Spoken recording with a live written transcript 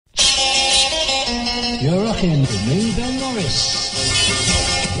You're rocking with me, Ben Morris.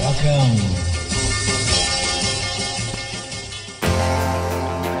 Rock on.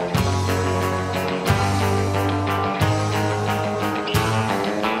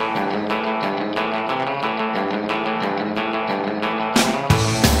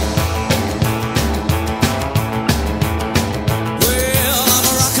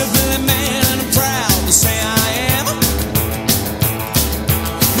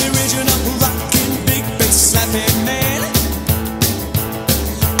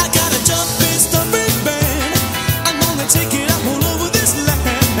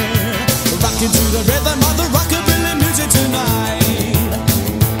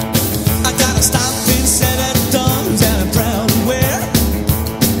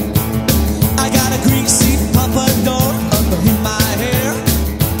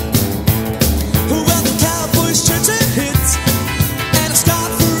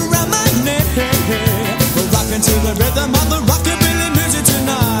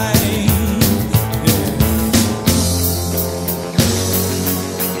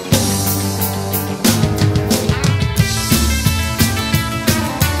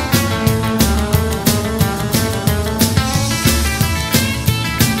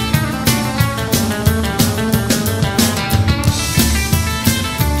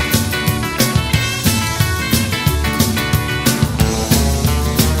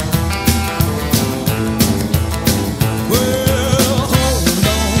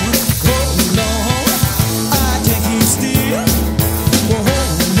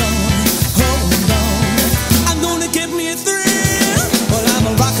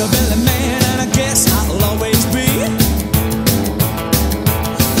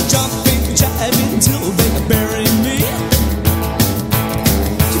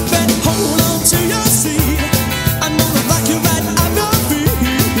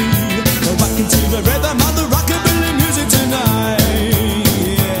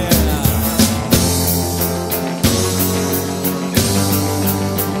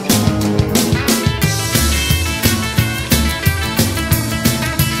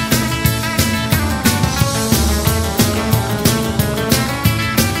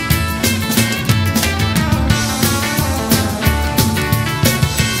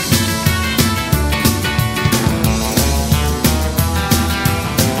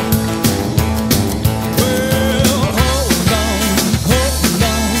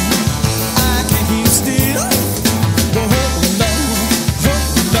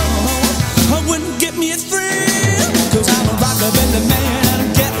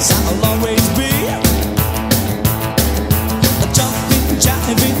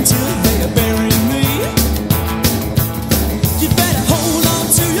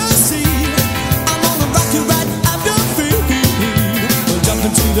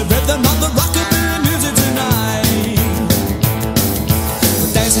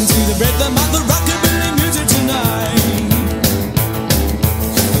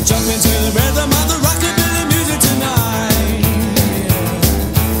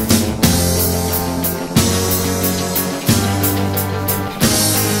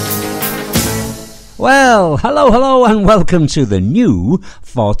 Well, hello, and welcome to the new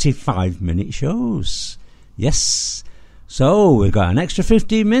 45-minute shows. Yes, so we've got an extra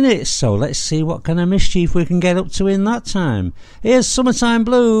 15 minutes, so let's see what kind of mischief we can get up to in that time. Here's Summertime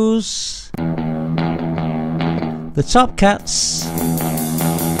Blues, the Top Cats.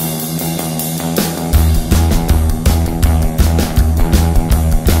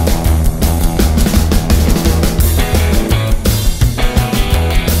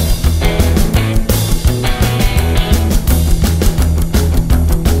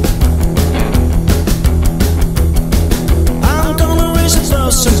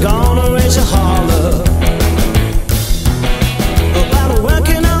 Gonna raise a holler about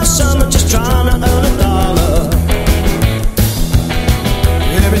working all summer, just trying to earn a dollar.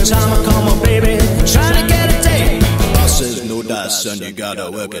 Every time I call my baby, trying to get a date, boss says no dice, son, you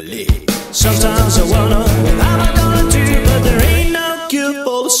gotta work it late. Sometimes I wonder what am I gonna do, but there ain't no cure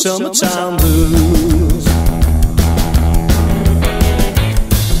for the summertime blues.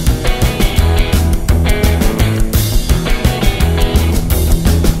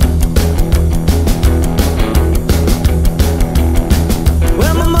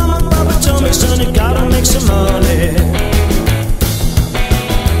 Son, you gotta make some money.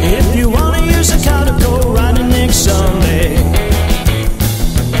 If you wanna use a car to go riding next Sunday.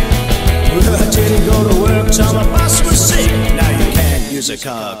 Well, I didn't go to work till my boss was sick. Now you can't use a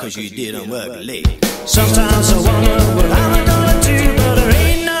car cause you didn't work late. Sometimes I wonder what I'm gonna do, but there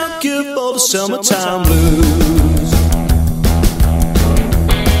ain't no cure for the summertime blues.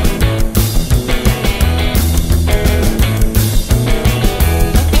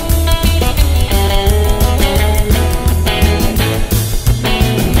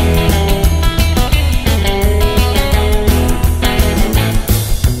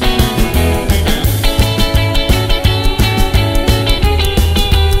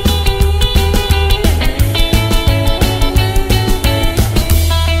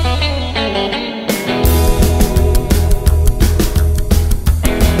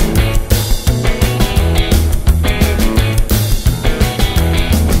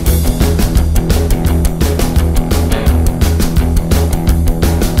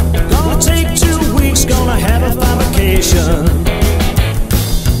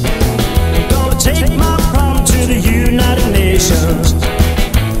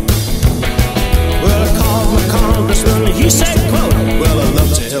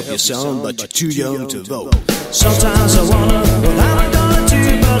 son, but you're too young to vote. Sometimes I wonder what am I gonna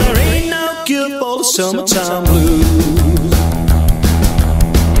do, but there ain't no cure for the summertime blues.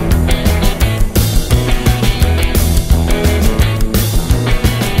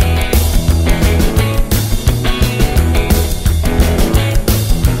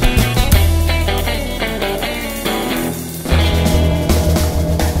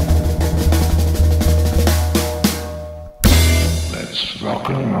 Rock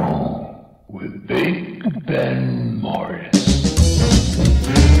and roll with Big Ben Morris.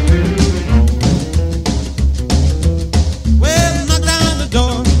 Well, knock down the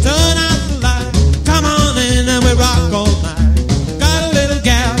door, turn out the light. Come on in and we rock all night. Got a little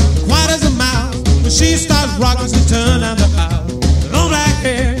gal, quiet as a mouse. When she starts rocking, she turn out the house. Long black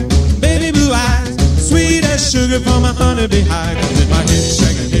hair, baby blue eyes, sweet as sugar from a honeybee high. Cause in my hip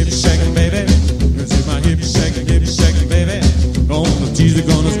shaking, baby. Cause in my hip shaking, baby. Gonna tease it,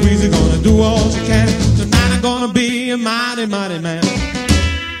 gonna squeeze it, gonna do all she can. Tonight I'm gonna be a mighty, mighty man.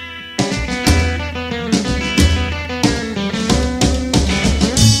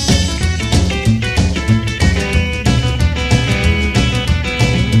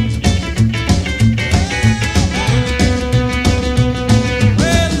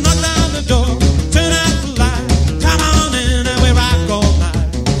 Well, knock down the door, turn out the light. Come on in and we rock all night.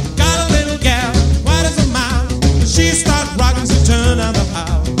 Got a little gal, white as a mouse. When she starts rocking, she turn out the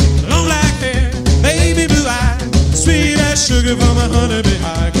house. Long black hair, baby blue eyes, sweet as sugar from a honeybee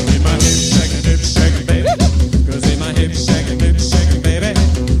high. Cause in my hip shaking, baby. Cause in my hip shaking, baby.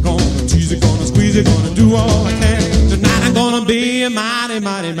 Gonna tease it, gonna squeeze it, gonna do all I can. Tonight I'm gonna be a mighty,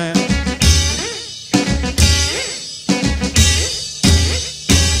 mighty man.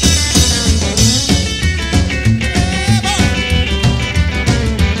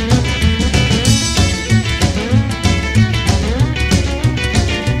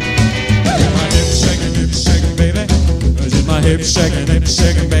 Hip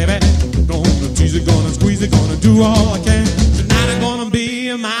shaking, baby. Gonna tease it, gonna squeeze it, gonna do all I can. Tonight I'm gonna be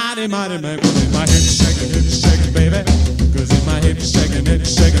a mighty, mighty man. Cause in my hip shaking, baby. Cause in my hip shaking,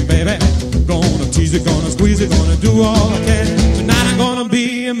 baby. Gonna tease it, gonna squeeze it, gonna do all I can. Tonight I'm gonna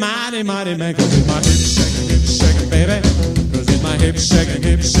be a mighty, mighty man. Cause in my hip shaking, baby. Cause in my hip shaking,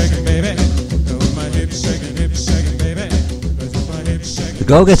 baby. Cause in my hip shaking, baby. Cause in my hip shaking. The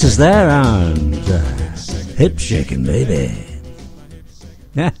Go-Getters there and hip shaking, baby.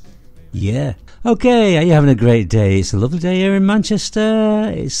 Yeah. Okay, are you having a great day? It's a lovely day here in Manchester.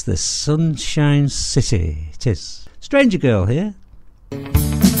 It's the Sunshine City. It is. Stranger Girl here.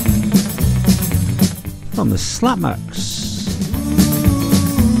 From the Slapmax.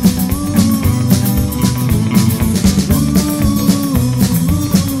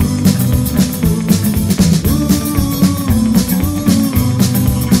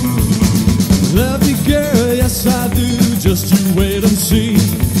 Love you, girl, yes I do. Just you wait and see.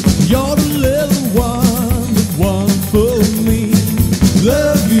 You're the little one, the one for me.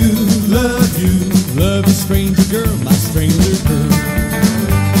 Love you, love you, stranger girl, my stranger girl.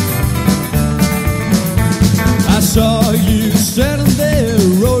 I saw you standing there,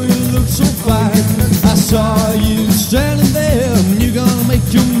 oh you look so fine. I saw you standing there, and you're gonna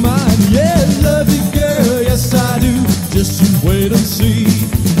make your mind. Yeah, love you, girl, yes I do. Just you wait and see.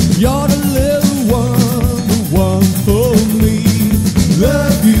 You're the little one for me.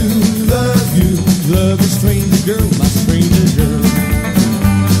 Love you, stranger girl, my stranger girl.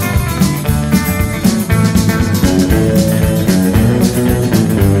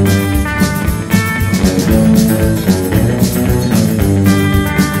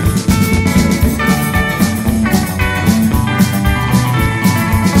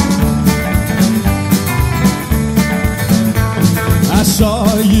 I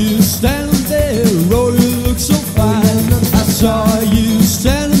saw you standing there, oh you look so fine. I saw you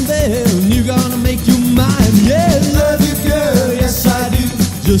standing there, and you're gonna make your mind. Yeah, love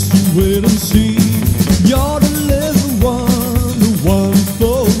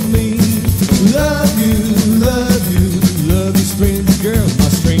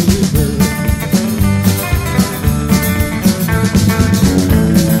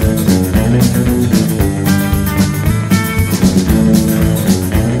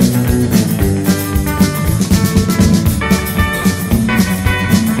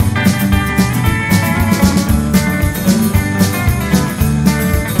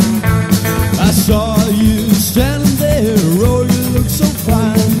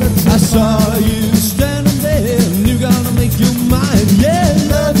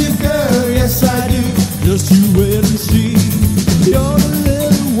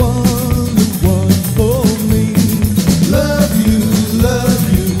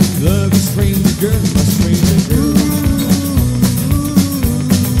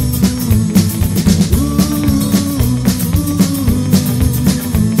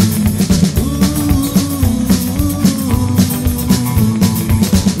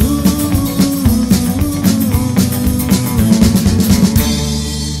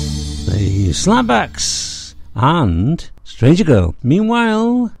Slapbacks and Stranger Girl.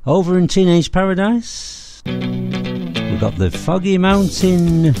 Meanwhile, over in Teenage Paradise, we got the Foggy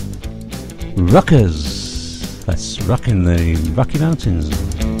Mountain Rockers. That's rocking the Rocky Mountains,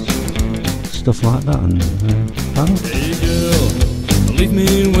 stuff like that. And hey girl, believe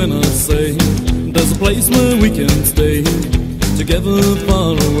me when I say there's a place where we can stay together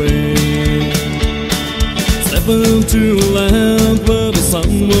far away. Step into a land where the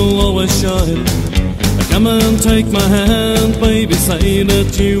sun will always shine. Come and take my hand, baby, say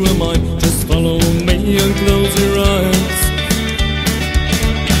that you are mine. Just follow me and close your eyes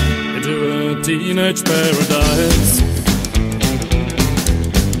into a teenage paradise.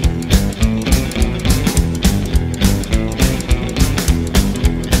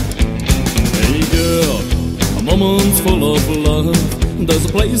 Hey girl, a moment's full of love. There's a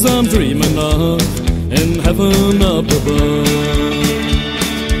place I'm dreaming of in heaven up above.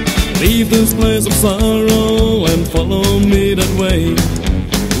 Leave this place of sorrow and follow me that way.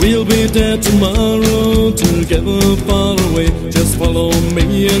 We'll be there tomorrow, together far away. Just follow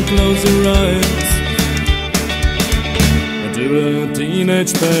me and close your eyes into a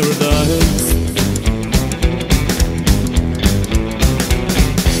teenage paradise.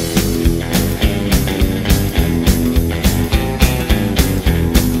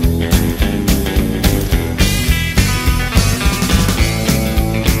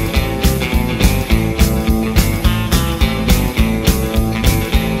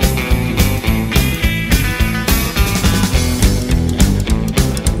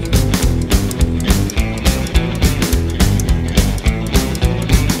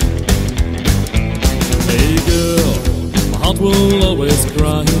 Will always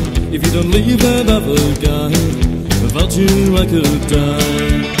cry if you don't leave that other guy. Without you I could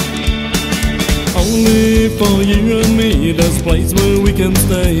die. Only for you and me there's a place where we can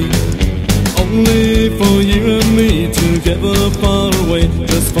stay. Only for you and me together far away.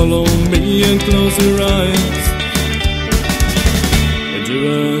 Just follow me and close your eyes into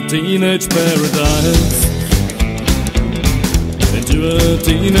a teenage paradise. Into a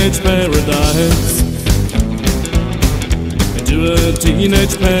teenage paradise. To a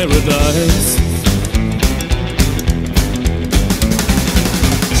teenage paradise.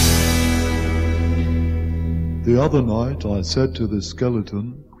 The other night I said to the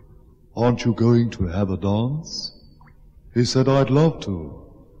skeleton, "Aren't you going to have a dance?" He said, "I'd love to,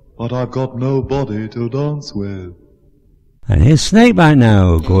 but I've got nobody to dance with." And here's Snakebite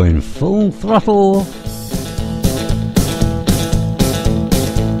now, going full throttle